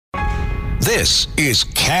This is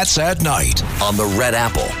Cats at Night on the Red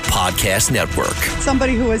Apple Podcast Network.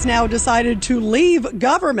 Somebody who has now decided to leave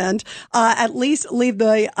government, at least leave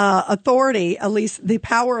the authority, at least the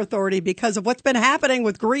power authority, because of what's been happening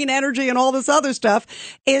with green energy and all this other stuff,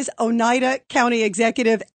 is Oneida County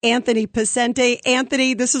Executive Anthony Picente.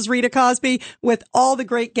 Anthony, this is Rita Cosby with all the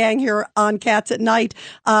great gang here on Cats at Night.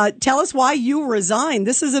 Tell us why you resigned.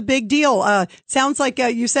 This is a big deal. Sounds like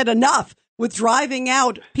you said enough with driving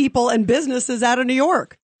out people and businesses out of New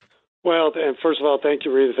York. Well, first of all, thank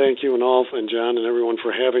you, Rita. Thank you, and John, and everyone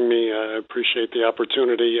for having me. I appreciate the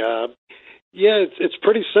opportunity. It's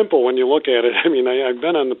pretty simple when you look at it. I mean, I've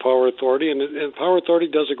been on the Power Authority, and the Power Authority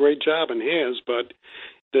does a great job and has, but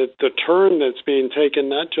the turn that's being taken,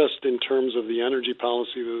 not just in terms of the energy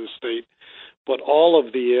policy of the state, but all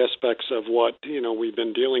of the aspects of what, we've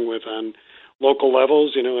been dealing with on local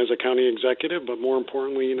levels, as a county executive, but more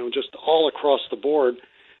importantly, just all across the board.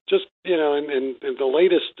 Just, and the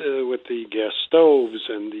latest with the gas stoves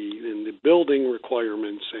and the building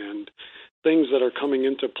requirements and things that are coming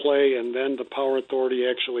into play, and then the Power Authority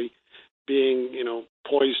actually being,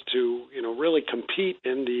 poised to, really compete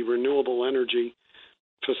in the renewable energy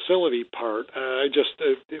facility part.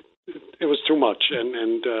 It was too much.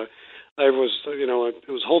 And I was,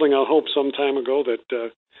 I was holding out hope some time ago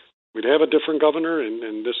that we'd have a different governor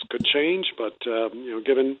and this could change, but,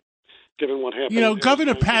 given what happened.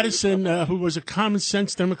 Governor Patterson, who was a common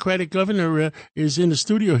sense Democratic governor, is in the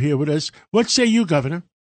studio here with us. What say you, Governor?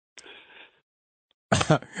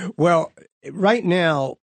 Well, right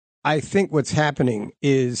now, I think what's happening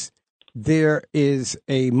is there is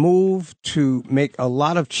a move to make a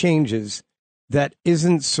lot of changes that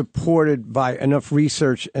isn't supported by enough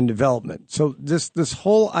research and development. So this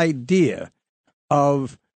whole idea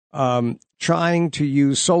of trying to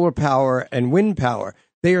use solar power and wind power,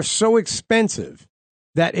 they are so expensive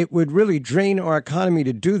that it would really drain our economy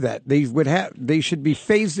to do that. They should be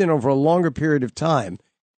phased in over a longer period of time.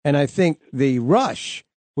 And I think the rush,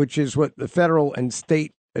 which is what the federal and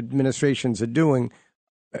state administrations are doing,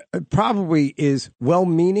 probably is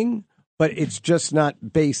well-meaning, but it's just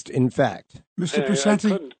not based in fact. Mr.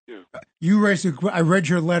 Picente, I read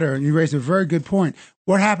your letter, and you raised a very good point.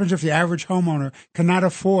 What happens if the average homeowner cannot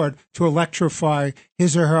afford to electrify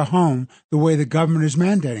his or her home the way the government is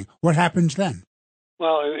mandating? What happens then?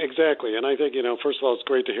 Well, exactly. And I think, first of all, it's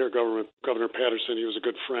great to hear Governor Patterson. He was a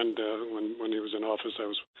good friend when he was in office.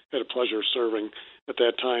 I had a pleasure serving at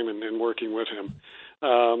that time and working with him.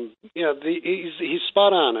 He's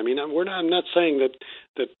spot on. I mean, I'm not saying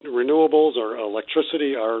that renewables or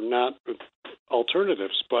electricity are not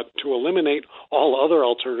alternatives, but to eliminate all other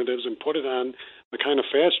alternatives and put it on the kind of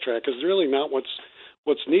fast track is really not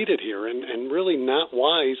what's needed here, and really not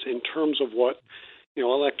wise in terms of what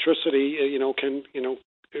electricity can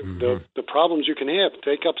the problems you can have.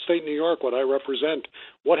 Take upstate New York, what I represent.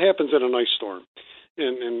 What happens in an ice storm,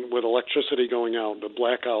 and with electricity going out, the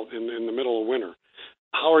blackout in the middle of winter?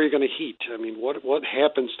 How are you going to heat? I mean, what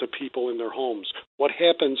happens to people in their homes? What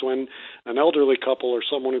happens when an elderly couple or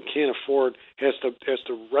someone who can't afford has to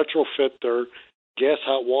retrofit their gas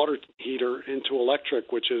hot water heater into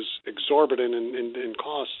electric, which is exorbitant in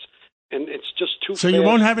costs? And it's just too. So you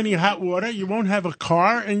won't have any hot water. You won't have a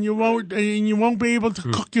car, and you won't be able to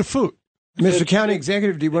cook your food. Mr. County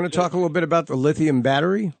Executive, do you want to talk a little bit about the lithium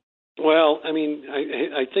battery? Well, I mean,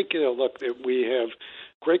 I think look, we have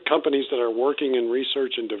great companies that are working in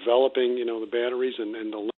research and developing, the batteries and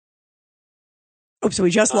the. Oh, so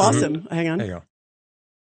we just lost him. Hang on. There you go.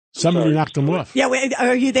 Somebody knocked him off. Yeah, wait,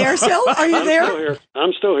 are you there still? Are you there?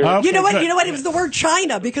 I'm still here. Okay, you know what? good. You know what? It was the word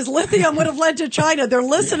China, because lithium would have led to China. They're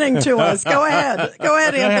listening to us. Go ahead,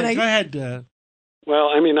 Anthony. Go ahead. Well,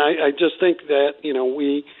 I mean, I just think that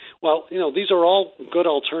these are all good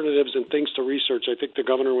alternatives and things to research. I think the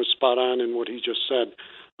governor was spot on in what he just said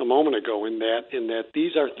a moment ago, in that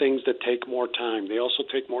these are things that take more time. They also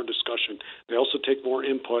take more discussion. They also take more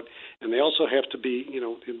input, and they also have to be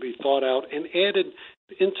thought out and added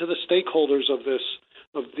into the stakeholders of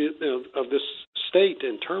this state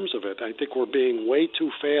in terms of it. I think we're being way too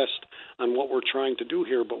fast on what we're trying to do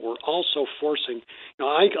here, but we're also forcing.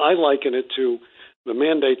 I liken it to the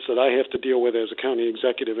mandates that I have to deal with as a county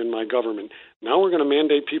executive in my government. Now we're going to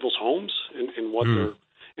mandate people's homes and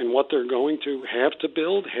what they're going to have to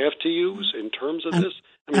build, have to use in terms of this.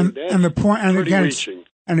 I mean, that's and the point, and pretty again, reaching.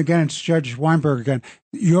 And again, it's Judge Weinberg again.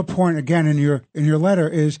 Your point again in your letter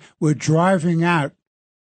is we're driving out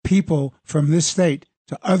people from this state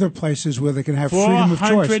to other places where they can have freedom of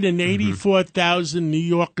choice. 484,000 New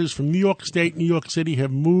Yorkers from New York State, New York City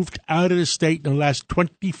have moved out of the state in the last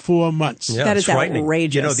 24 months. Yeah, that is frightening.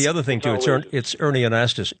 outrageous. You know, the other thing, too, it's Ernie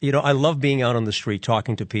Anastas. You know, I love being out on the street,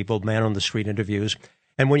 talking to people, man-on-the-street interviews.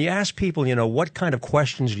 And when you ask people, you know, what kind of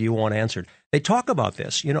questions do you want answered, they talk about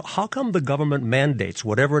this. You know, how come the government mandates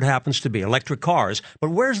whatever it happens to be, electric cars, but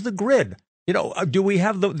where's the grid? You know, do we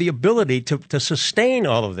have the ability to sustain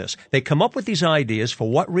all of this? They come up with these ideas for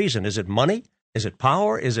what reason? Is it money? Is it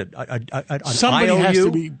power? Is it an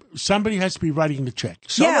IOU? Somebody has to be writing the check.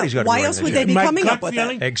 Somebody's got to be why else would they be coming up with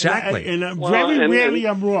it? Exactly. And very rarely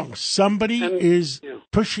I'm wrong. Somebody is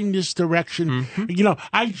pushing this direction. Mm-hmm. You know,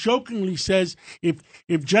 I jokingly says if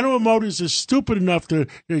General Motors is stupid enough to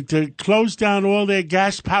close down all their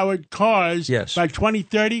gas-powered cars by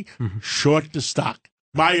 2030, short the stock.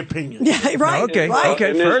 My opinion. Yeah, right. Okay, right.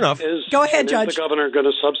 okay, fair enough. Go ahead, Judge. Is the governor going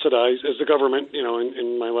to subsidize, is the government, you know,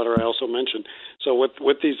 in my letter I also mentioned, so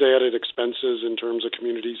with these added expenses in terms of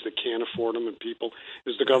communities that can't afford them and people,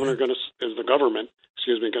 is the government going to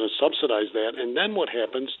subsidize that? And then what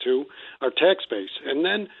happens to our tax base? And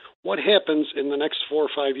then what happens in the next 4 or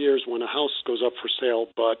 5 years when a house goes up for sale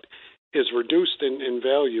but is reduced in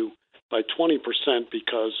value by 20%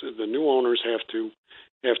 because the new owners have to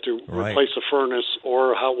replace a furnace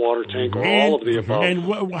or a hot water tank or all of the above.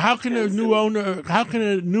 And how can a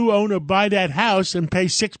new owner buy that house and pay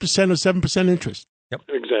 6% or 7% interest? Yep.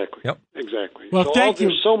 Exactly. Yep. Exactly. Well, so thank you.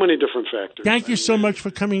 There's so many different factors. Thank you so much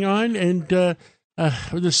for coming on. And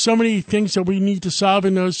there's so many things that we need to solve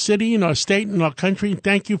in our city, in our state, in our country.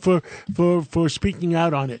 Thank you for speaking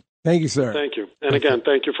out on it. Thank you, sir. Thank you. And again,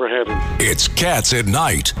 thank you for having me. It's Cats at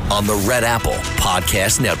Night on the Red Apple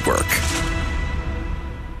Podcast Network.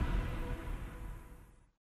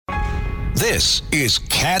 This is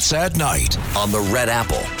Cats at Night on the Red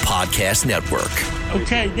Apple Podcast Network.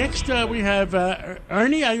 Okay, next we have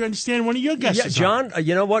Ernie. I understand one of your guests. Yeah, John,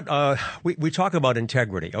 you know what? We talk about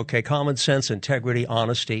integrity, okay? Common sense, integrity,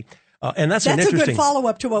 honesty. And that's an interesting... a good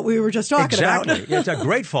follow-up to what we were just talking about. Exactly. It's a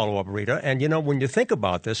great follow-up, Rita. And, you know, when you think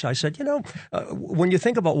about this, I said, when you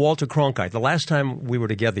think about Walter Cronkite, the last time we were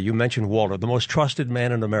together, you mentioned Walter, the most trusted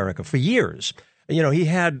man in America for years. You know, he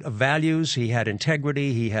had values, he had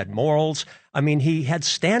integrity, he had morals. I mean, he had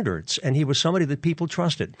standards, and he was somebody that people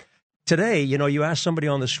trusted. Today, you know, you ask somebody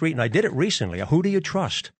on the street, and I did it recently, who do you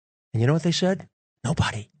trust? And you know what they said?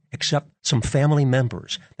 Nobody, except some family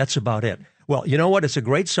members. That's about it. Well, you know what? It's a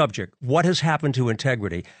great subject. What has happened to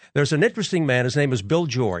integrity? There's an interesting man. His name is Bill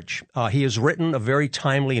George. He has written a very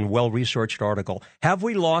timely and well-researched article. Have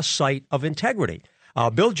we lost sight of integrity?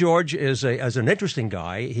 Bill George is an interesting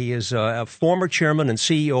guy. He is a former chairman and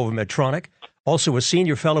CEO of Medtronic, also a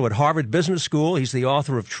senior fellow at Harvard Business School. He's the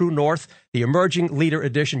author of True North, the Emerging Leader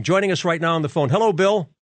Edition. Joining us right now on the phone. Hello, Bill.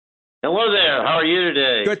 Hello there. How are you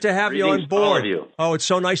today? Good to have you on board. All of you. Oh, it's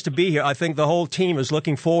so nice to be here. I think the whole team is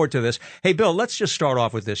looking forward to this. Hey, Bill, let's just start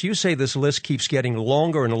off with this. You say this list keeps getting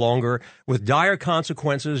longer and longer with dire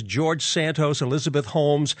consequences. George Santos, Elizabeth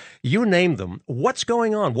Holmes, you name them. What's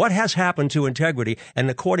going on? What has happened to integrity? And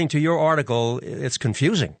according to your article, it's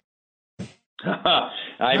confusing.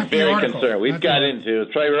 I'm very concerned.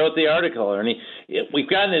 Troy wrote the article, Ernie. We've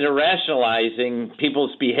gotten into rationalizing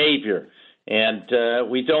people's behavior. And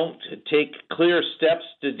we don't take clear steps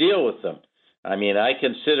to deal with them. I mean, I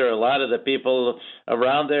consider a lot of the people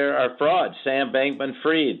around there are frauds. Sam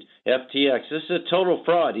Bankman-Fried, FTX. This is a total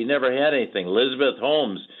fraud. He never had anything. Elizabeth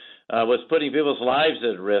Holmes was putting people's lives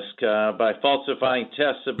at risk by falsifying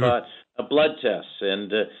tests about blood tests.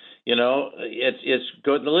 And, it's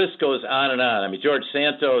good. The list goes on and on. I mean, George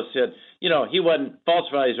Santos said, he wasn't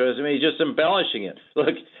falsifying his resume, he's just embellishing it.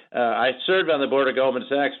 Look, I served on the board of Goldman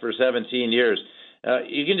Sachs for 17 years.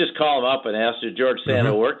 You can just call him up and ask did George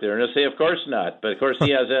Santos work there, and he'll say, of course not. But, of course,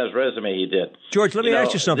 he has on his resume he did. George, let me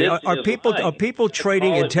ask you something. Are people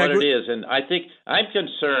trading integrity? It is, and I think I'm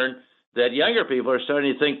concerned that younger people are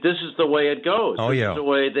starting to think this is the way it goes. This is the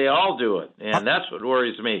way they all do it, and that's what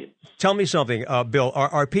worries me. Tell me something, Bill.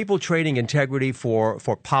 Are people trading integrity for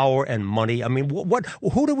power and money? I mean,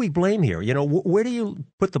 who do we blame here? Where do you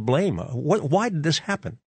put the blame? Why did this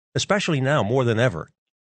happen, especially now more than ever?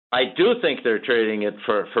 I do think they're trading it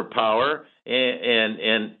for power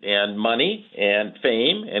and money and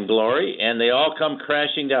fame and glory, and they all come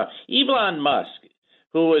crashing down. Elon Musk,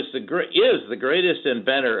 who is the greatest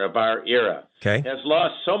inventor of our era, has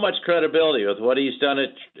lost so much credibility with what he's done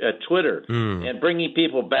at Twitter and bringing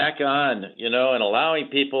people back on, and allowing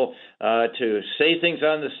people to say things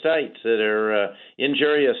on the site that are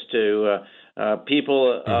injurious to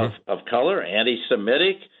people of color,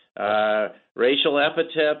 anti-Semitic, racial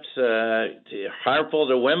epithets, harmful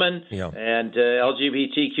to women and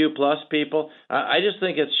LGBTQ plus people. I just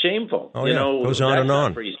think it's shameful. Goes on that's and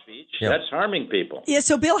on. Not free speech. Yeah. That's harming people. Yeah.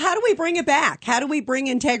 So, Bill, how do we bring it back? How do we bring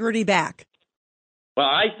integrity back? Well,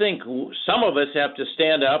 I think some of us have to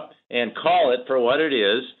stand up and call it for what it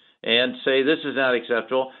is and say this is not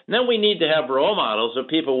acceptable. And then we need to have role models of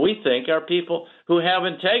people we think are people who have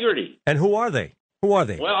integrity. And who are they? Well,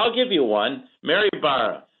 I'll give you one. Mary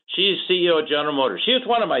Barra. She's CEO of General Motors. She was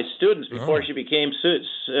one of my students before she became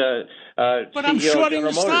CEO I'm shorting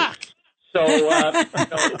of General the stock. Motors. So,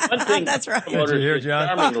 one thing That's right. Motors did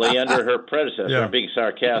charmingly under her predecessor. I'm being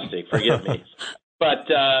sarcastic. Forgive me. But,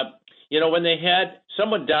 when they had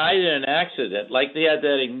someone died in an accident, like they had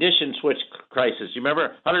that ignition switch crisis. You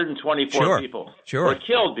remember 124 people were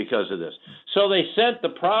killed because of this. So they sent the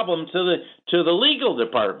problem to the legal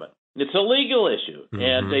department. It's a legal issue,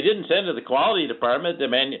 and they didn't send it to the quality department,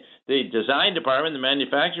 the design department, the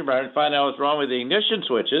manufacturing department, find out what's wrong with the ignition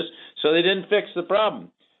switches, so they didn't fix the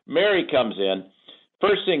problem. Mary comes in.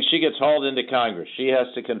 First thing, she gets hauled into Congress. She has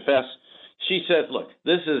to confess. She says, look,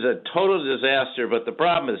 this is a total disaster, but the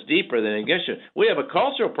problem is deeper than ignition. We have a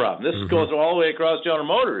cultural problem. This goes all the way across General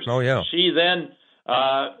Motors. Oh, yeah. She then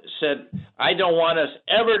said, I don't want us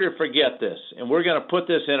ever to forget this, and we're going to put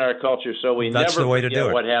this in our culture so we never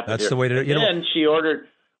forget what happened. That's the way to do it. Then she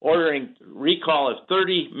ordering recall of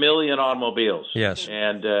 30 million automobiles. Yes.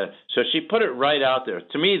 And so she put it right out there.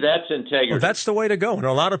 To me, that's integrity. Well, that's the way to go. And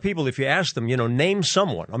a lot of people, if you ask them, name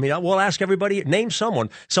someone. I mean, we'll ask everybody, name someone.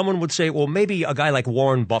 Someone would say, well, maybe a guy like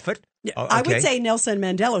Warren Buffett. I would say Nelson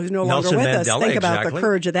Mandela, who's no longer with us. Think about the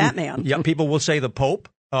courage of that man. Yeah, people will say the Pope.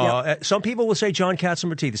 Some people will say John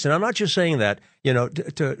Katzenbertidis, and I'm not just saying that,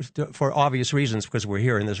 for obvious reasons because we're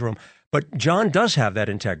here in this room. But John does have that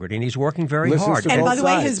integrity, and he's working very hard. And by the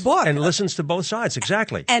way, his book. And listens to both sides,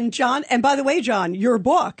 exactly. And by the way, John, your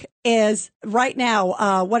book is right now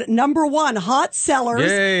 #1 hot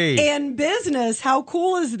sellers in business. How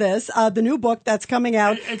cool is this? The new book that's coming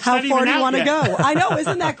out. How far do you want to go? I know,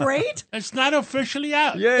 isn't that great? It's not officially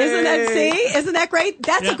out. Yay. Isn't that great?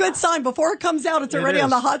 That's a good sign. Before it comes out, it's already on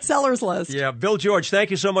the hot sellers list. Yeah, Bill George,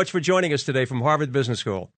 thank you so much for joining us today from Harvard Business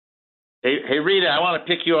School. Hey, Rita, I want to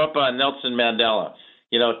pick you up on Nelson Mandela.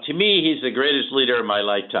 To me, he's the greatest leader of my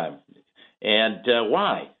lifetime. And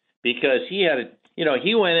why? Because he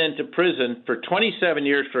went into prison for 27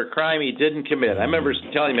 years for a crime he didn't commit. I remember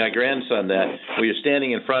telling my grandson that we were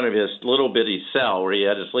standing in front of his little bitty cell where he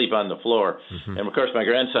had to sleep on the floor. And, of course, my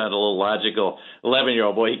grandson had a little logical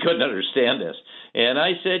 11-year-old boy. He couldn't understand this. And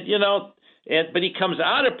I said, but he comes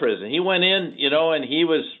out of prison. He went in, and he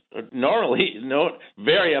was normally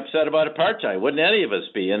very upset about apartheid. Wouldn't any of us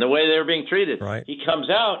be? And the way they were being treated. Right. He comes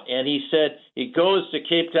out and he said he goes to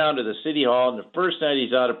Cape Town to the city hall, and the first night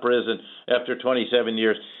he's out of prison after 27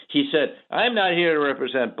 years, he said, I'm not here to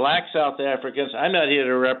represent black South Africans. I'm not here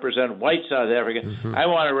to represent white South Africans. I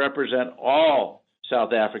want to represent all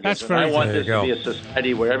South Africans. And I want this to be a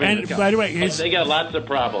society where everyone counts. By the way, they got lots of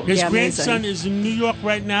problems. His grandson is in New York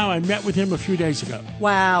right now. I met with him a few days ago.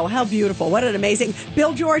 Wow, how beautiful. What an amazing.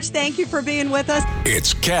 Bill George, thank you for being with us.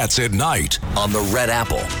 It's Cats at Night on the Red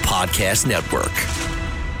Apple Podcast Network.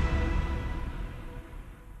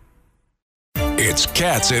 It's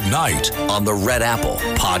Cats at Night on the Red Apple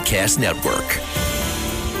Podcast Network.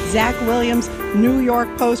 Zach Williams, New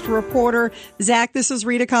York Post reporter. Zach, this is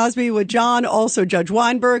Rita Cosby with John, also Judge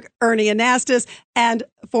Weinberg, Ernie Anastas, and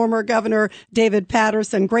former Governor David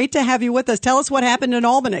Paterson. Great to have you with us. Tell us what happened in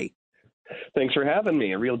Albany. Thanks for having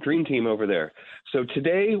me. A real dream team over there. So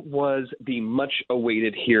today was the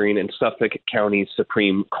much-awaited hearing in Suffolk County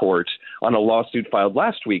Supreme Court on a lawsuit filed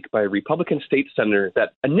last week by a Republican state senator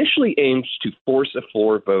that initially aimed to force a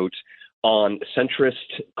floor vote on centrist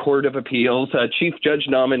Court of Appeals Chief Judge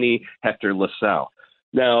nominee Hector LaSalle.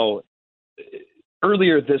 Now,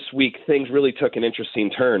 earlier this week, things really took an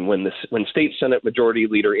interesting turn when State Senate Majority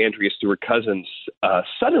Leader Andrea Stewart-Cousins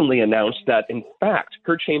suddenly announced that, in fact,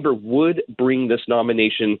 her chamber would bring this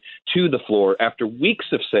nomination to the floor after weeks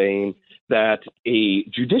of saying that a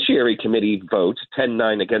Judiciary Committee vote,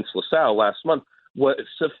 10-9 against LaSalle last month,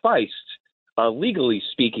 sufficed, legally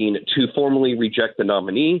speaking, to formally reject the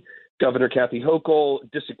nominee. Governor Kathy Hochul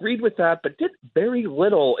disagreed with that, but did very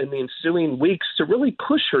little in the ensuing weeks to really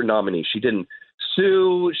push her nominee. She didn't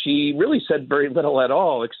sue. She really said very little at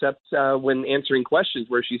all, except when answering questions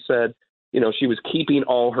where she said, she was keeping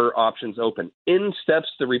all her options open. In steps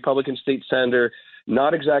the Republican state senator,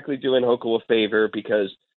 not exactly doing Hochul a favor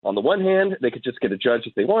because on the one hand, they could just get a judge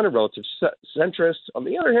if they want, a relative centrist. On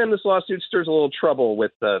the other hand, this lawsuit stirs a little trouble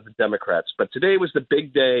with the Democrats. But today was the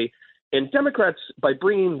big day And Democrats, by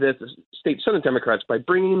bringing this, state Senate Democrats, by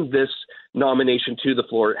bringing this nomination to the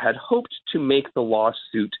floor, had hoped to make the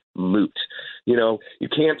lawsuit moot. You know, you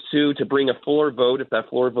can't sue to bring a floor vote if that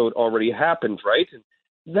floor vote already happened, right? And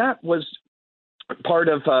that was part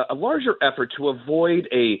of a larger effort to avoid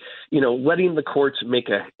letting the courts make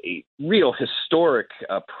a real historic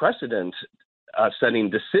precedent setting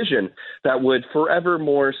decision that would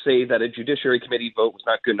forevermore say that a Judiciary Committee vote was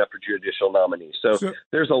not good enough for judicial nominees. So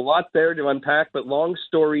there's a lot there to unpack, but long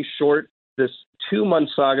story short, this 2-month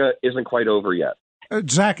saga isn't quite over yet.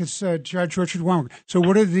 Zach, it's Judge Richard Weinberg. So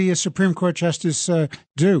what did the Supreme Court Justice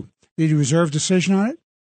do? Did he reserve decision on it?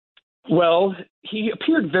 Well, he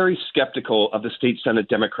appeared very skeptical of the state Senate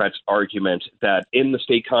Democrats' argument that in the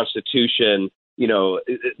state constitution,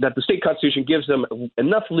 that the state constitution gives them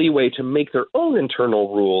enough leeway to make their own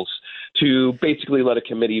internal rules to basically let a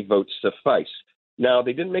committee vote suffice. Now,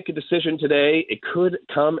 they didn't make a decision today. It could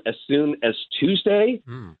come as soon as Tuesday.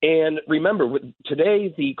 And remember,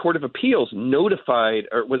 today the Court of Appeals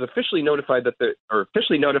officially notified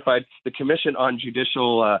the Commission on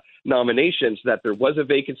Judicial Nominations that there was a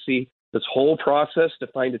vacancy. This whole process to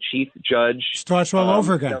find a chief judge starts all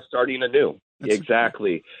over again. Now starting anew.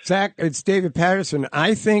 Exactly. Zach, it's David Patterson.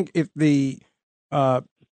 I think if the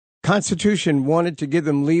Constitution wanted to give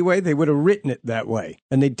them leeway, they would have written it that way,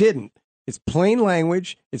 and they didn't. It's plain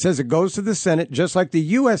language. It says it goes to the Senate, just like the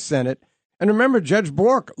U.S. Senate. And remember, Judge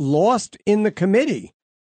Bork lost in the committee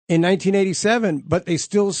in 1987, but they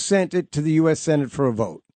still sent it to the U.S. Senate for a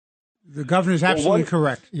vote. The governor is absolutely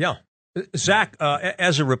correct. Yeah. Zach,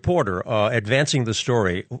 as a reporter advancing the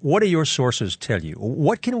story, what do your sources tell you?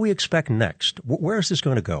 What can we expect next? Where is this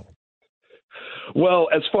going to go? Well,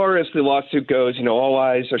 as far as the lawsuit goes, all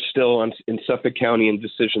eyes are still in Suffolk County and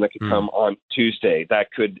decision that could come on Tuesday.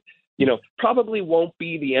 That could, probably won't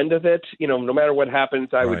be the end of it. No matter what happens,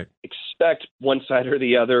 I would expect one side or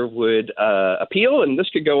the other would appeal, and this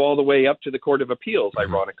could go all the way up to the Court of Appeals,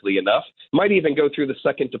 ironically enough. Might even go through the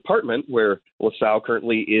Second Department, where LaSalle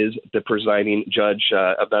currently is the presiding judge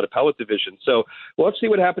of that appellate division. So let's see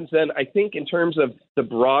what happens then. I think in terms of the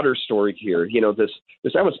broader story here,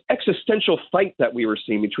 this almost existential fight that we were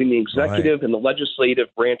seeing between the executive and the legislative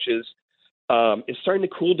branches is starting to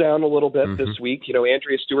cool down a little bit this week.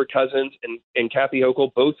 Andrea Stewart-Cousins and Kathy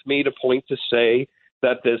Hochul both made a point to say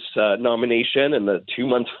that this nomination and the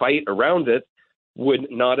 2-month fight around it would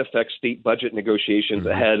not affect state budget negotiations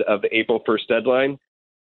ahead of the April 1st deadline.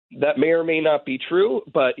 That may or may not be true,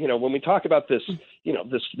 but when we talk about this,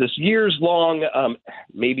 this years-long,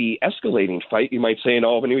 maybe escalating fight, you might say, in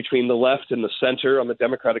Albany between the left and the center on the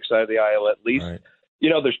Democratic side of the aisle, at least. Right.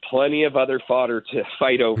 There's plenty of other fodder to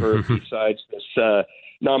fight over besides this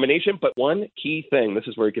nomination. But one key thing, this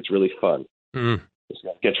is where it gets really fun. This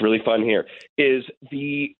gets really fun here, is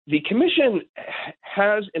the commission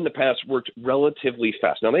has in the past worked relatively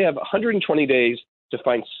fast. Now, they have 120 days to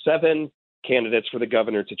find 7 candidates for the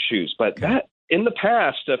governor to choose. But that in the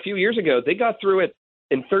past, a few years ago, they got through it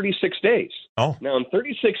in 36 days. Oh. Now, in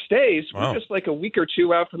 36 days, we're just like a week or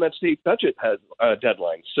two out from that state budget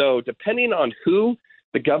deadline. So depending on who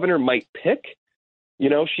the governor might pick,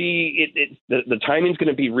 the timing's going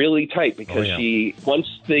to be really tight because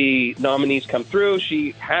once the nominees come through,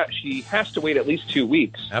 she has to wait at least 2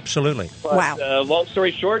 weeks. Absolutely. But, wow. Long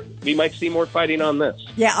story short, we might see more fighting on this.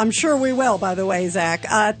 Yeah, I'm sure we will, by the way, Zach.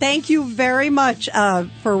 Thank you very much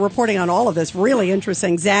for reporting on all of this. Really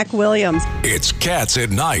interesting. Zach Williams. It's Cats at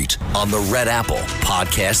Night on the Red Apple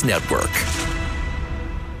Podcast Network.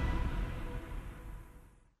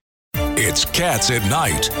 It's Cats at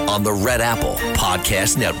Night on the Red Apple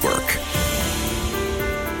Podcast Network.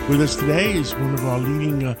 With us today is one of our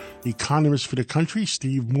leading economists for the country,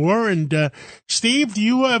 Steve Moore. And Steve, do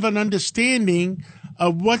you have an understanding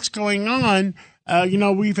of what's going on?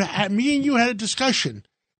 We've had, me and you had a discussion.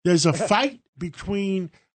 There's a fight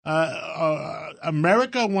between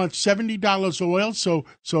America wants $70 oil,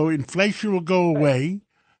 so inflation will go away.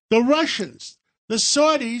 The Russians, the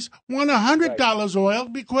Saudis want $100 oil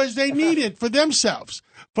because they need it for themselves.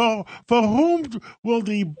 For whom will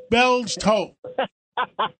the bells toll?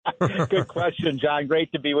 Good question, John.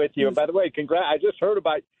 Great to be with you. And by the way, congrats! I just heard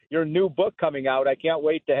about your new book coming out. I can't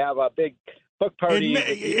wait to have a big book party.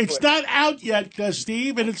 It's not out yet,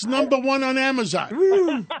 Steve, and it's #1 on Amazon.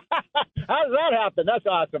 How does that happen? That's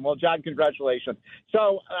awesome. Well, John, congratulations.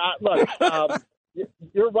 So, look.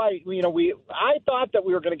 You're right. I thought that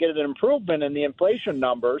we were going to get an improvement in the inflation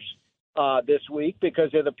numbers this week because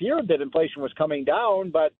it appeared that inflation was coming down,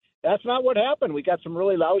 but that's not what happened. We got some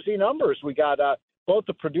really lousy numbers. We got both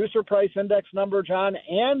the producer price index number, John,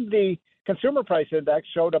 and the consumer price index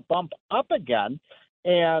showed a bump up again.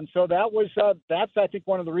 And so that's I think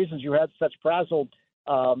one of the reasons you had such frazzled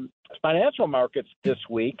financial markets this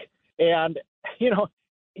week. And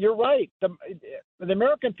you're right. The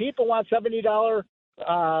American people want $70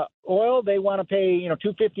 oil. They want to pay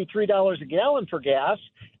 $2.50, $3 a gallon for gas.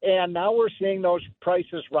 And now we're seeing those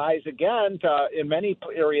prices rise again to, in many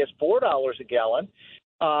areas, $4 a gallon.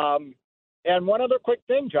 And one other quick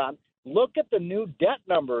thing, John. Look at the new debt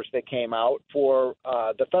numbers that came out for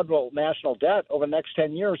the federal national debt over the next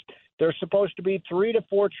 10 years. They're supposed to be $3 to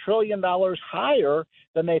 $4 trillion higher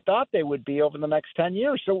than they thought they would be over the next 10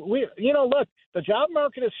 years. So look, the job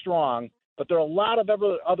market is strong, but there are a lot of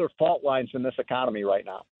other fault lines in this economy right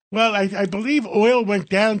now. Well, I believe oil went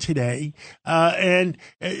down today, and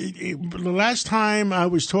the last time I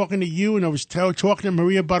was talking to you and I was talking to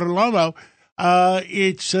Maria Bartolomo,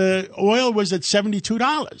 oil was at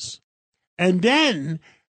 $72. And then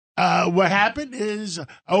what happened is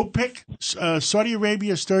OPEC, Saudi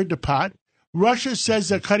Arabia stirred the pot. Russia says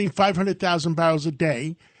they're cutting 500,000 barrels a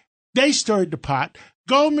day. They stirred the pot.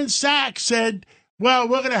 Goldman Sachs said, well,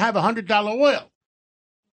 we're going to have $100 oil.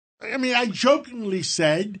 I mean, I jokingly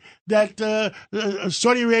said that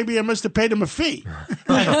Saudi Arabia must have paid them a fee.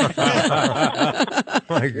 My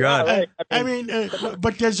God.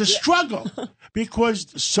 But there's a struggle because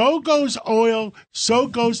so goes oil, so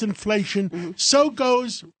goes inflation, so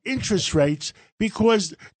goes interest rates,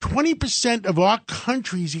 because 20% of our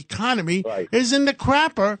country's economy is in the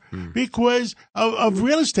crapper because of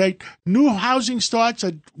real estate. New housing starts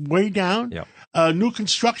are way down. Yep. New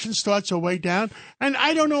construction starts are way down. And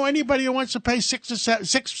I don't know anybody who wants to pay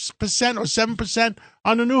 6% or 7%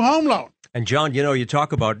 on a new home loan. And, John, you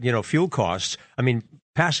talk about, fuel costs. I mean,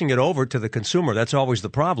 passing it over to the consumer, that's always the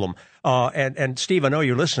problem. And Steve, I know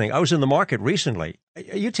you're listening. I was in the market recently.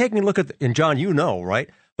 You taking a look at, and John, right?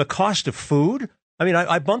 The cost of food. I mean,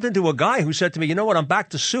 I bumped into a guy who said to me, you know what, I'm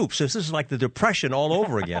back to soup. So this is like the Depression all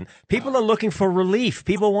over again. People are looking for relief.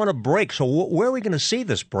 People want a break. So where are we going to see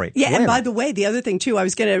this break? Yeah, when? And by the way, the other thing, too, I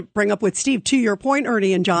was going to bring up with Steve, to your point,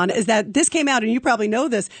 Ernie and John, is that this came out, and you probably know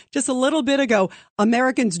this, just a little bit ago,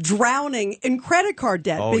 Americans drowning in credit card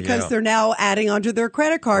debt because they're now adding onto their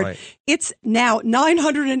credit card. Right. It's now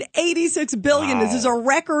 $986 billion. Wow. This is a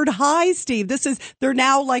record high, Steve. They're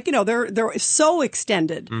now they're so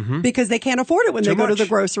extended because they can't afford it when they go to the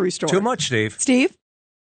grocery store. Too much, Steve. Steve?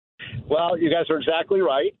 Well, you guys are exactly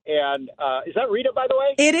right. And is that Rita, by the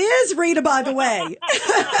way? It is Rita, by the way.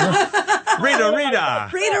 Rita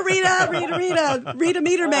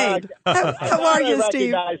Meter Maid. How are you,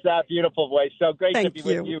 Steve? I recognize that beautiful voice. So great to be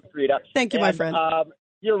with you, Rita. Thank you, my friend.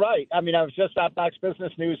 You're right. I mean, I was just on Fox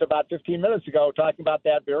Business News about 15 minutes ago talking about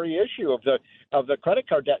that very issue of the credit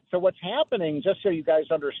card debt. So what's happening, just so you guys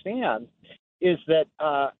understand, is that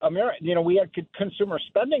we had consumer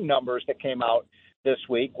spending numbers that came out this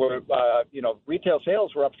week where retail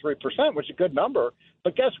sales were up 3%, which is a good number.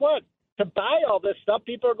 But guess what? To buy all this stuff,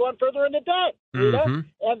 people are going further into debt, Rita,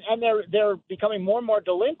 and they're becoming more and more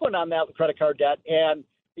delinquent on that credit card debt. And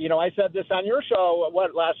I said this on your show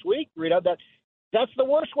last week, Rita, that's the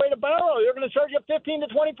worst way to borrow. You're going to charge you 15 to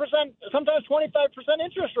 20%, sometimes 25%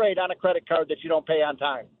 interest rate on a credit card that you don't pay on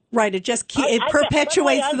time. Right. It just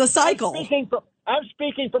perpetuates the cycle. I'm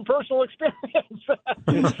speaking from personal experience.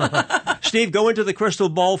 Steve, go into the crystal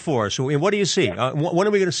ball for us. What do you see? When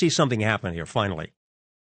are we going to see something happen here, finally?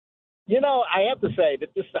 I have to say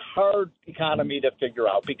that this is a hard economy to figure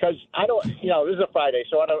out because this is a Friday,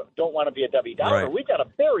 so I don't want to be a Debbie Downer. Right. We've got a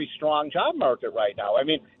very strong job market right now. I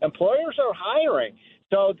mean, employers are hiring.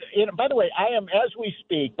 So, by the way, I am, as we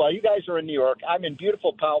speak, while you guys are in New York, I'm in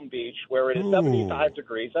beautiful Palm Beach where it is 75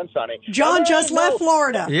 degrees and sunny. John just left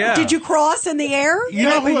Florida. Yeah. Did you cross in the air? You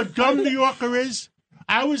know who a dumb New Yorker is?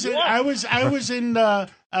 I was in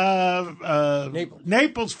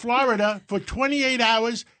Naples, Florida for 28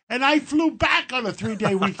 hours, and I flew back on a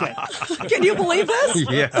 3-day weekend. Can you believe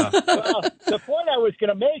this? Yeah. Well, the point I was going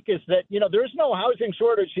to make is that, there's no housing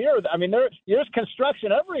shortage here. I mean, there's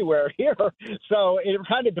construction everywhere here. So it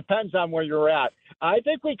kind of depends on where you're at. I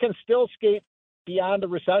think we can still skate beyond a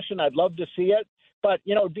recession. I'd love to see it. But,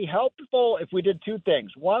 it'd be helpful if we did two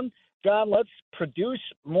things. One, John, let's produce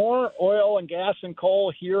more oil and gas and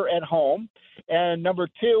coal here at home. And number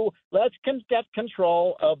two, let's get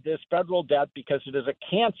control of this federal debt because it is a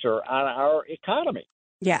cancer on our economy.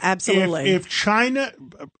 Yeah, absolutely. If China,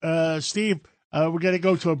 Steve, we're going to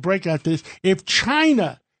go to a break after this. If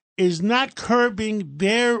China is not curbing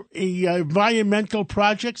their environmental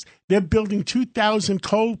projects, they're building 2,000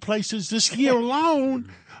 coal places this year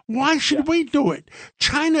alone. Why should we do it?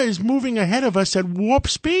 China is moving ahead of us at warp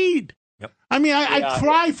speed. Yep. I mean, I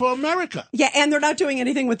cry for America. Yeah, and they're not doing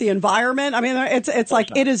anything with the environment. I mean, it's like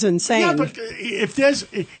it is insane. Yeah, but if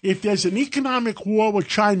there's an economic war with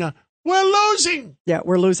China, we're losing. Yeah,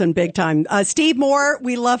 we're losing big time. Steve Moore,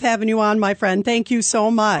 we love having you on, my friend. Thank you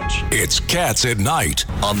so much. It's Cats at Night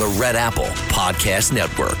on the Red Apple Podcast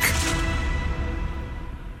Network.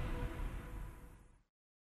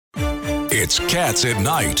 It's Cats at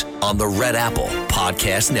Night on the Red Apple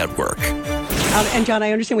Podcast Network. And John,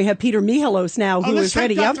 I understand we have Peter Michalos now, who is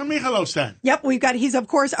ready. Dr. Michalos then. Yep, he's of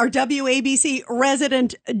course our WABC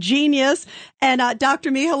resident genius. And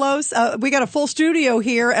Dr. Michalos, we got a full studio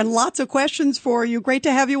here and lots of questions for you. Great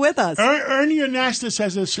to have you with us. Ernie Anastas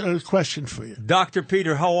has a question for you. Dr.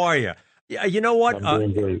 Peter, how are you? You know what?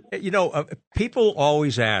 I'm doing great. People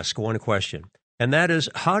always ask one question, and that is,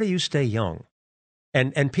 how do you stay young?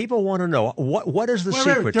 And people want to know what is the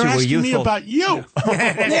secret to a youthful. They're asking me about you.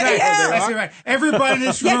 Right. Everybody in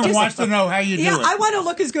this room wants to know how you do it. I want to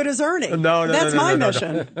look as good as Ernie. No, that's my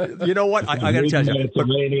mission. No. You know what? I got to tell you.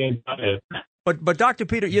 But Dr.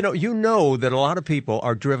 Peter, you know that a lot of people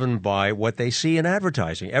are driven by what they see in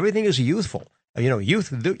advertising. Everything is youthful.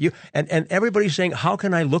 Youth, and everybody's saying, how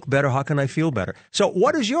can I look better? How can I feel better? So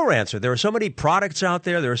what is your answer? There are so many products out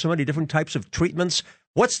there. There are so many different types of treatments.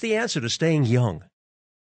 What's the answer to staying young?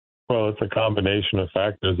 Well, it's a combination of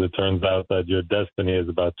factors. It turns out that your destiny is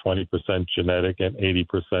about 20% genetic and 80%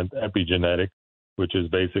 epigenetic, which is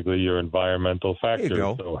basically your environmental factors.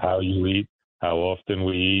 So how you eat, how often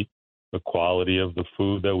we eat, the quality of the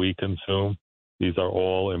food that we consume. These are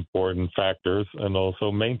all important factors, and also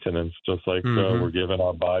maintenance. Just like we're giving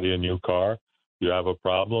our body a new car. You have a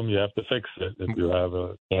problem, you have to fix it. If you have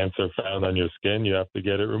a cancer found on your skin, you have to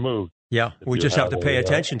get it removed. Yeah, we just have to pay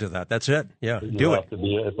attention to that. That's it. Yeah, do it.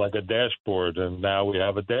 It's like a dashboard, and now we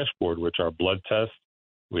have a dashboard, which are blood tests.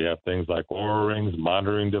 We have things like Oura rings,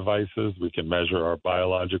 monitoring devices. We can measure our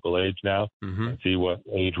biological age now and see what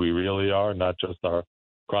age we really are, not just our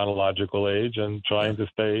chronological age, and trying to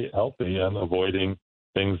stay healthy and avoiding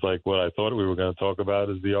things like what I thought we were going to talk about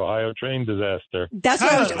is the Ohio train disaster. That's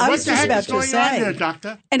what I was just about to say. There,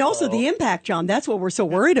 Doctor? And also the impact, John. That's what we're so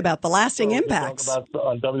worried about, the lasting impacts. On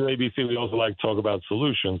WABC, we also like to talk about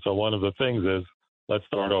solutions. So one of the things is, let's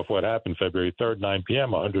start off what happened February 3rd, 9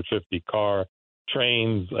 p.m., 150 car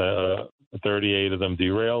trains, 38 of them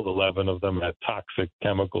derailed, 11 of them had toxic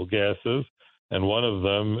chemical gases, and one of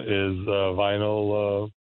them is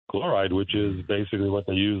vinyl chloride, which is basically what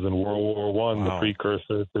they used in World War I, the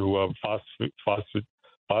precursor to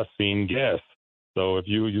phosphine gas. So if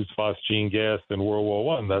you use phosgene gas in World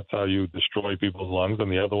War I, that's how you destroy people's lungs.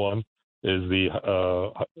 And the other one is the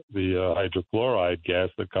hydrochloride gas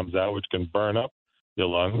that comes out, which can burn up your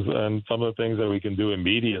lungs. And some of the things that we can do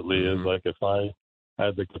immediately is, like, if I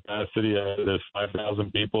had the capacity, there's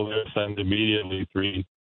 5,000 people there, send immediately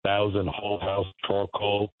 3,000 whole house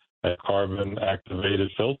charcoal and carbon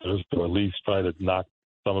activated filters to at least try to knock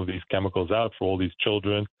some of these chemicals out for all these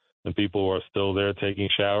children and people who are still there taking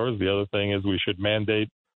showers. The other thing is we should mandate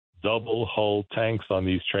double hull tanks on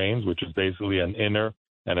these trains, which is basically an inner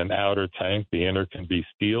and an outer tank. The inner can be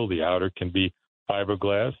steel, the outer can be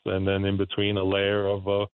fiberglass, and then in between a layer of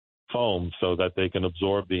foam so that they can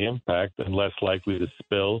absorb the impact and less likely to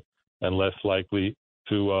spill and less likely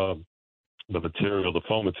to the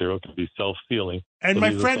foam material can be self-sealing. And so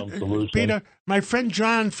my friend, Peter, my friend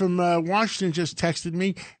John from Washington just texted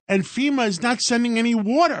me, and FEMA is not sending any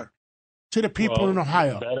water to the people in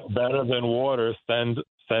Ohio. Better than water, send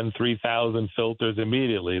 3,000 filters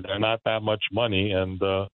immediately. They're not that much money, and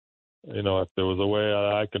if there was a way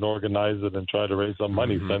I could organize it and try to raise some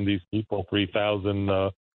money, send these people 3,000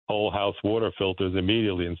 whole house water filters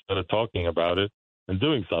immediately instead of talking about it and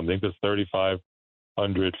doing something, because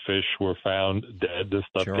 3,500 fish were found dead. This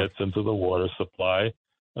stuff gets into the water supply,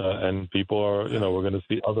 and people are, we're going to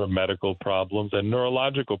see other medical problems, and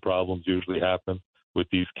neurological problems usually happen with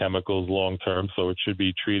these chemicals long term. So it should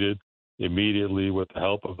be treated immediately with the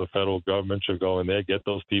help of the federal government. Should go in there, get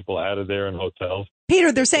those people out of there in hotels.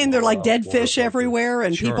 Peter, they're saying they're like dead fish everywhere,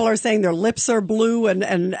 and people are saying their lips are blue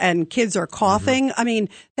and kids are coughing. I mean,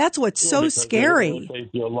 that's what's so scary. They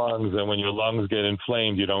your lungs, and when your lungs get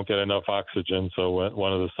inflamed, you don't get enough oxygen. So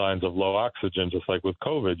one of the signs of low oxygen, just like with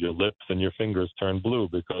COVID, your lips and your fingers turn blue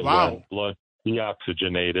because when blood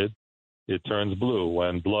deoxygenated, it turns blue.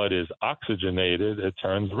 When blood is oxygenated, it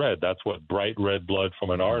turns red. That's what bright red blood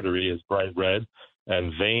from an artery is, bright red.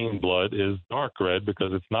 And vein blood is dark red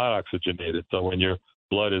because it's not oxygenated. So when your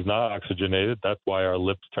blood is not oxygenated, that's why our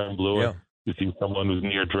lips turn blue. Yeah. You see someone who's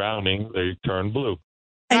near drowning, they turn blue.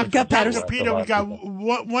 And Dr. Peter, we got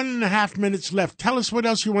 1.5 minutes left. Tell us what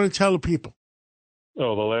else you want to tell the people.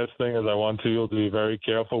 Oh, the last thing is I want you to be very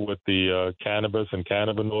careful with the cannabis and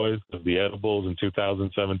cannabinoids, the edibles. In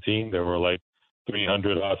 2017, there were like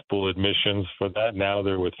 300 hospital admissions for that. Now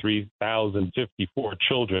there were 3,054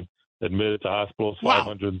 children admitted to hospitals. Wow.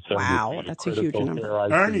 570. Wow, that's a huge number.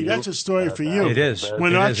 Ernie, that's a story for you. It is.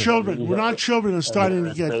 When our children are starting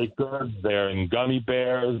to get baked goods, they're in gummy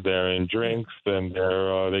bears, they're in drinks, and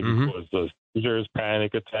they can cause seizures,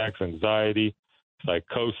 panic attacks, anxiety,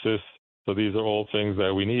 psychosis. So these are all things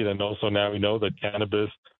that we need. And also now we know that cannabis,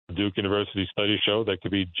 Duke University studies show that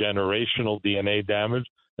could be generational DNA damage,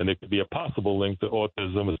 and it could be a possible link to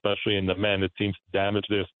autism, especially in the men. It seems to damage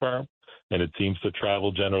their sperm, and it seems to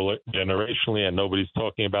travel generationally, and nobody's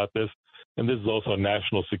talking about this. And this is also a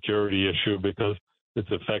national security issue because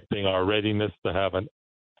it's affecting our readiness to have an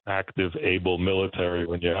active, able military.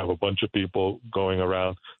 When you have a bunch of people going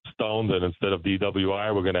around stoned, and instead of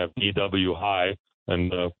DWI, we're going to have DW high,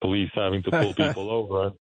 and police having to pull people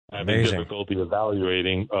over and having difficulty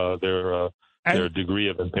evaluating their degree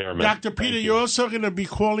of impairment. Dr. Peter, you're also going to be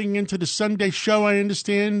calling into the Sunday show, I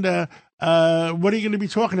understand. What are you going to be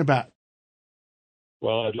talking about?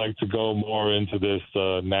 Well, I'd like to go more into this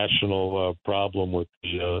national problem with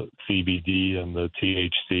the CBD and the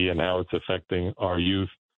THC and how it's affecting our youth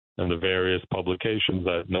and the various publications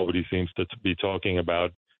that nobody seems to be talking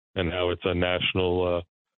about, and how it's a national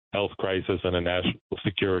health crisis and a national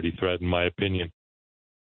security threat, in my opinion.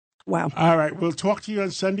 Wow. All right. We'll talk to you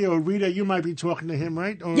on Sunday. Or Rita, you might be talking to him,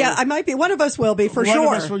 right? Or yeah, I might be. One of us will be, for sure.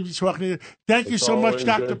 One of us will be talking to you. Thank you so much,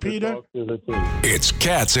 Dr. Peter. It's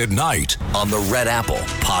Cats at Night on the Red Apple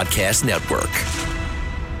Podcast Network.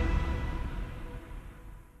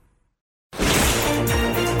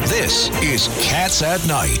 This is Cats at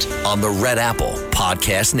Night on the Red Apple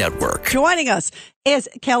Podcast Network. Joining us is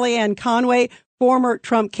Kellyanne Conway, former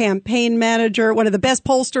Trump campaign manager, one of the best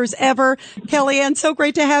pollsters ever. Kellyanne, so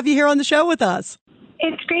great to have you here on the show with us.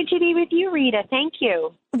 It's great to be with you, Rita. Thank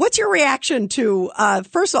you. What's your reaction to,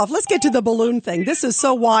 first off, let's get to the balloon thing. This is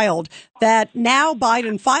so wild that now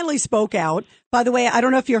Biden finally spoke out. By the way, I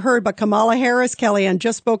don't know if you heard, but Kamala Harris, Kellyanne,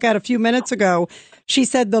 just spoke out a few minutes ago. She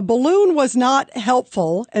said the balloon was not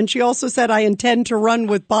helpful. And she also said, I intend to run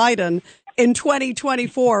with Biden in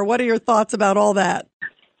 2024. What are your thoughts about all that?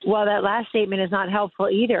 Well, that last statement is not helpful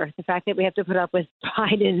either. The fact that we have to put up with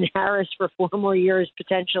Biden and Harris for 4 more years,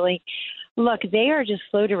 potentially. Look, they are just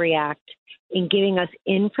slow to react in giving us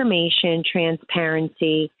information,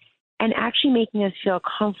 transparency, and actually making us feel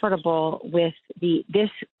comfortable with this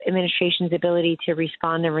administration's ability to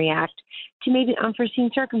respond and react to maybe unforeseen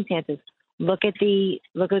circumstances. Look at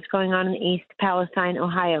what's going on in East Palestine,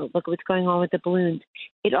 Ohio. Look at what's going on with the balloons.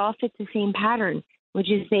 It all fits the same pattern, which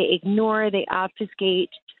is they ignore, they obfuscate,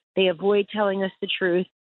 they avoid telling us the truth,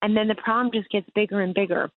 and then the problem just gets bigger and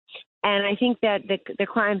bigger. And I think that the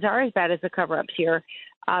crimes are as bad as the cover-ups here,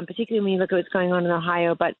 particularly when you look at what's going on in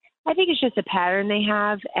Ohio. But I think it's just a pattern they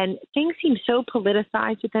have, and things seem so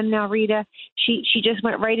politicized with them now, Rita. She just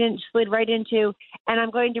slid right into, and I'm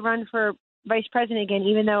going to run for vice president again,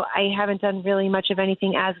 even though I haven't done really much of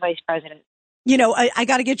anything as vice president. You know, I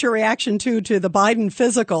got to get your reaction, too, to the Biden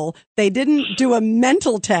physical. They didn't do a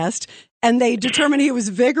mental test, and they determined he was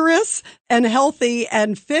vigorous and healthy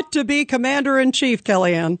and fit to be commander-in-chief,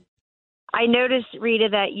 Kellyanne. I noticed, Rita,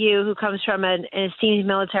 that you, who comes from an esteemed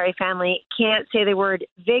military family, can't say the word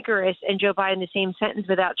vigorous and Joe Biden in the same sentence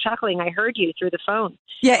without chuckling. I heard you through the phone.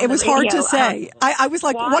 Yeah, it was hard to say. I was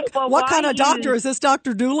like, what kind of doctor? Is this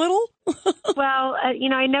Dr. Doolittle? Well,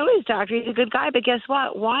 I know his doctor. He's a good guy. But guess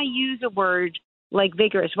what? Why use a word like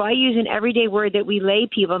vigorous? Why use an everyday word that we lay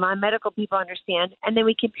people, non-medical people understand, and then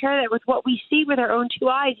we compare that with what we see with our own 2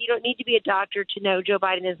 eyes? You don't need to be a doctor to know Joe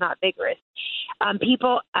Biden is not vigorous.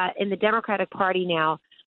 People in the Democratic Party now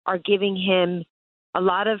are giving him a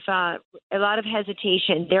lot of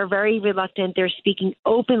hesitation. They're very reluctant. They're speaking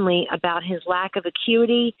openly about his lack of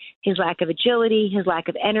acuity, his lack of agility, his lack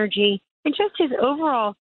of energy, and just his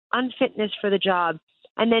overall unfitness for the job.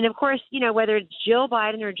 And then, of course, whether it's Jill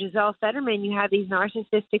Biden or Giselle Fetterman, you have these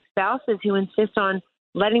narcissistic spouses who insist on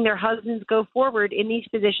letting their husbands go forward in these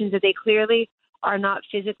positions that they clearly are not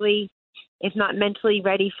physically, if not mentally,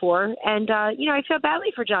 ready for. And, I feel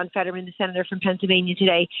badly for John Fetterman, the senator from Pennsylvania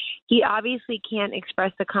today. He obviously can't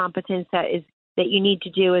express the competence that you need to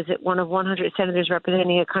do as one of 100 senators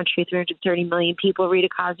representing a country, 330 million people, Rita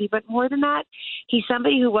Cosby. But more than that, he's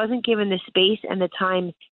somebody who wasn't given the space and the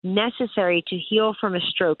time necessary to heal from a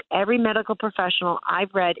stroke. Every medical professional I've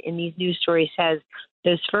read in these news stories says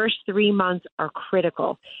those first 3 months are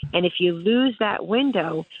critical. And if you lose that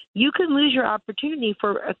window, you can lose your opportunity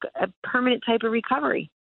for a permanent type of recovery.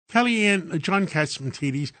 Kellyanne, John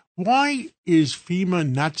Catsimatidis, Why is FEMA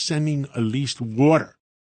not sending at least water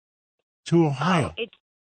to Ohio?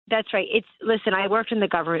 That's right. Listen, I worked in the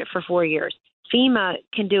government for 4 years. FEMA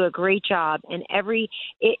can do a great job, and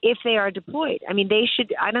if they are deployed, I mean, they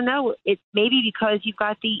should. I don't know. It maybe because you've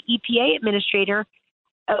got the EPA administrator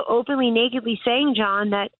openly, nakedly saying,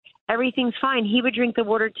 John, that everything's fine. He would drink the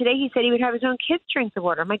water. Today he said he would have his own kids drink the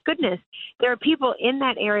water. My goodness. There are people in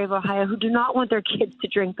that area of Ohio who do not want their kids to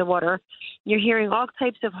drink the water. You're hearing all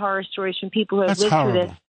types of horror stories from people who have lived through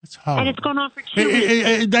this. That's horrible. And it's going on for 2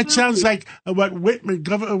 weeks. That sounds like what Whitman,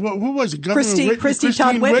 who was it? Christy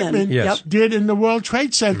Todd Whitman yes. did in the World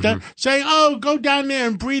Trade Center, saying, "Oh, go down there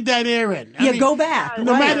and breathe that air in." I mean, go back.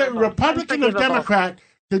 No matter Republican or Democrat,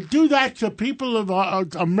 to do that to people of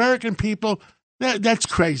American people, that's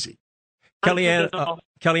crazy. Kellyanne,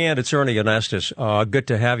 it's Ernie Anastas. Good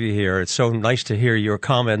to have you here. It's so nice to hear your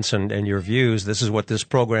comments and your views. This is what this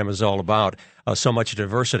program is all about. So much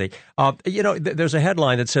diversity. There's a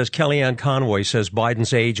headline that says Kellyanne Conway says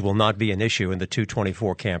Biden's age will not be an issue in the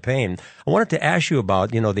 224 campaign. I wanted to ask you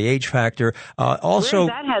about, the age factor. Also, where's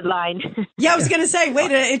that headline? Yeah, I was going to say,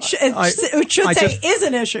 wait, it should say is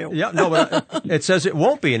an issue. Yeah, no, but it says it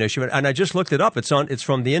won't be an issue, and I just looked it up. It's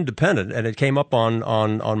from The Independent, and it came up on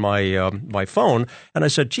my phone, and I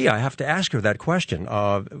said, gee, I have to ask her that question.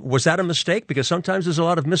 Was that a mistake? Because sometimes there's a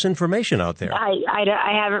lot of misinformation out there.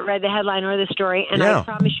 I haven't read the headline or the story, and I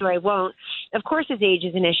promise you I won't. Of course his age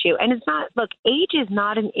is an issue. And it's not, look, age is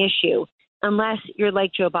not an issue unless you're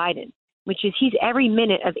like Joe Biden, which is he's every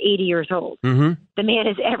minute of 80 years old. Mm-hmm. The man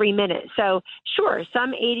is every minute. So, sure,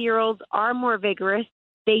 some 80-year-olds are more vigorous.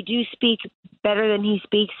 They do speak better than he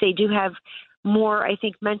speaks. They do have more, I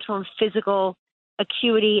think, mental and physical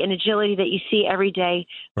acuity and agility that you see every day.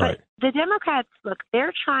 Right. But the Democrats, look,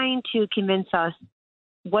 they're trying to convince us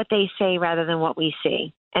what they say rather than what we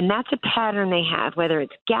see. And that's a pattern they have, whether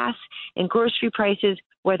it's gas and grocery prices,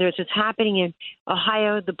 whether it's what's happening in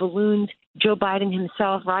Ohio, the balloons, Joe Biden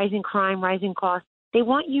himself, rising crime, rising costs. They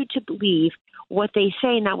want you to believe what they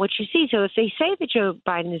say, not what you see. So if they say that Joe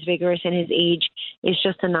Biden is vigorous and his age is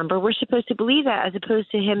just a number, we're supposed to believe that, as opposed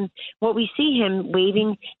to him, what we see him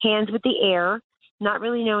waving hands with the air, not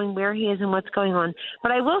really knowing where he is and what's going on.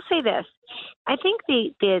 But I will say this. I think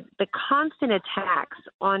the constant attacks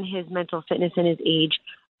on his mental fitness and his age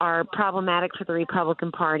are problematic for the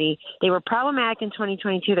Republican Party. They were problematic in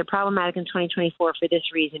 2022. They're problematic in 2024 for this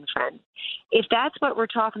reason, friends. If that's what we're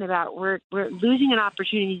talking about, we're losing an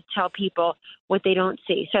opportunity to tell people what they don't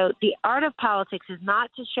see. So the art of politics is not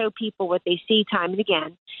to show people what they see time and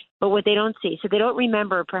again, but what they don't see. So they don't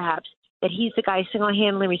remember, perhaps, that he's the guy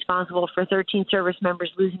single-handedly responsible for 13 service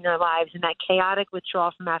members losing their lives and that chaotic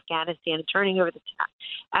withdrawal from Afghanistan and turning over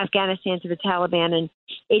Afghanistan to the Taliban and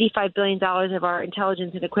 $85 billion of our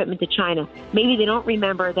intelligence and equipment to China. Maybe they don't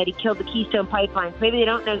remember that he killed the Keystone Pipeline. Maybe they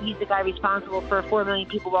don't know he's the guy responsible for 4 million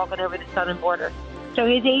people walking over the southern border. So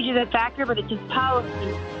his age is a factor, but it's his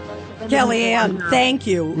policy. Kellyanne, thank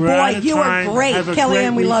you. Boy, you are great.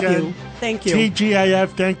 Kellyanne, we love you. Thank you. TGIF,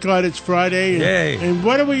 thank God it's Friday. Yay. And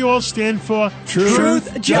what do we all stand for?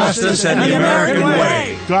 Truth, justice, and the American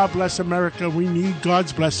way. God bless America. We need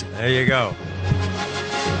God's blessing. There you go.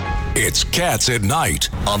 It's Cats at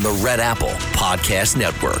Night on the Red Apple Podcast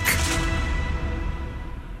Network.